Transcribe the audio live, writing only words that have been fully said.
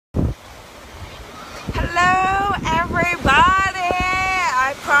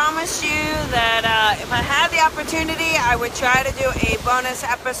opportunity, I would try to do a bonus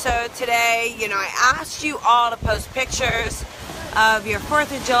episode today. You know, I asked you all to post pictures of your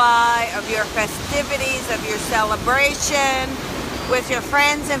 4th of July, of your festivities, of your celebration with your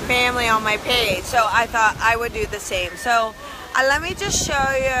friends and family on my page. So I thought I would do the same. So let me just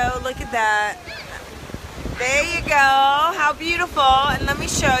show you. Look at that. There you go. How beautiful. And let me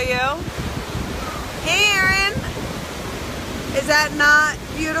show you. Hey, Aaron. Is that not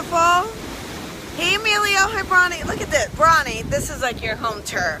beautiful? Hey, Emilio. Hi, Bronny. Look at this. Bronny, this is like your home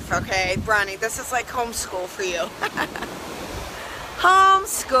turf, okay? Bronny, this is like homeschool for you.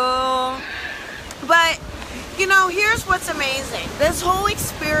 Homeschool. But, you know, here's what's amazing. This whole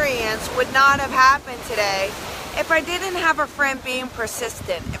experience would not have happened today if I didn't have a friend being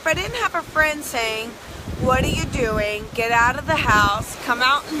persistent. If I didn't have a friend saying, what are you doing? Get out of the house. Come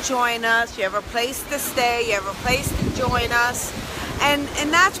out and join us. You have a place to stay. You have a place to join us. And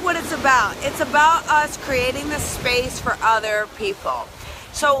that's what it's about. It's about us creating the space for other people.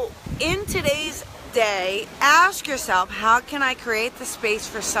 So in today's day, ask yourself, how can I create the space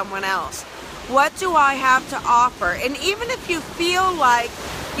for someone else? What do I have to offer? And even if you feel like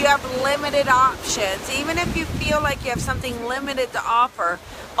you have limited options, even if you feel like you have something limited to offer,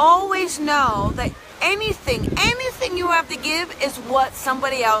 always know that anything you have to give is what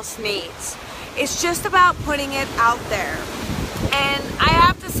somebody else needs. It's just about putting it out there. And I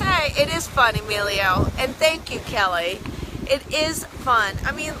have to say, it is fun, Emilio. And thank you, Kelly. It is fun.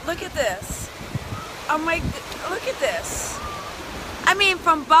 I mean, look at this. Oh my, look at this. I mean,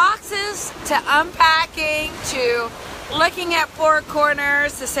 from boxes to unpacking to looking at 4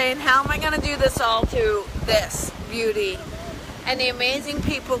 corners to saying, how am I going to do this all, to this beauty and the amazing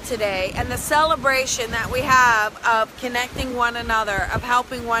people today and the celebration that we have of connecting one another, of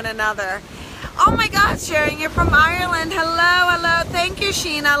helping one another. Oh my God, Sharon, you're from Ireland. Hello, hello. Thank you,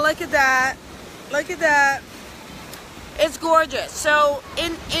 Sheena. Look at that. Look at that. It's gorgeous. So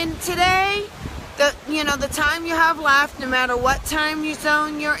in today, the time you have left, no matter what time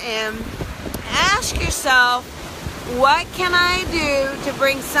zone you're in, ask yourself, what can I do to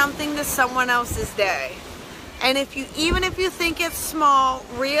bring something to someone else's day? And even if you think it's small,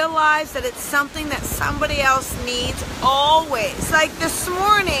 realize that it's something that somebody else needs always. Like this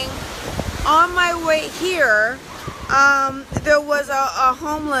morning, on my way here, there was a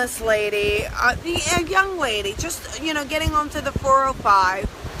homeless lady, a young lady, just, getting onto the 405.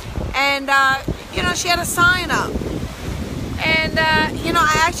 And, she had a sign up. And,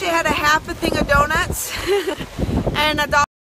 I actually had a half a thing of donuts and a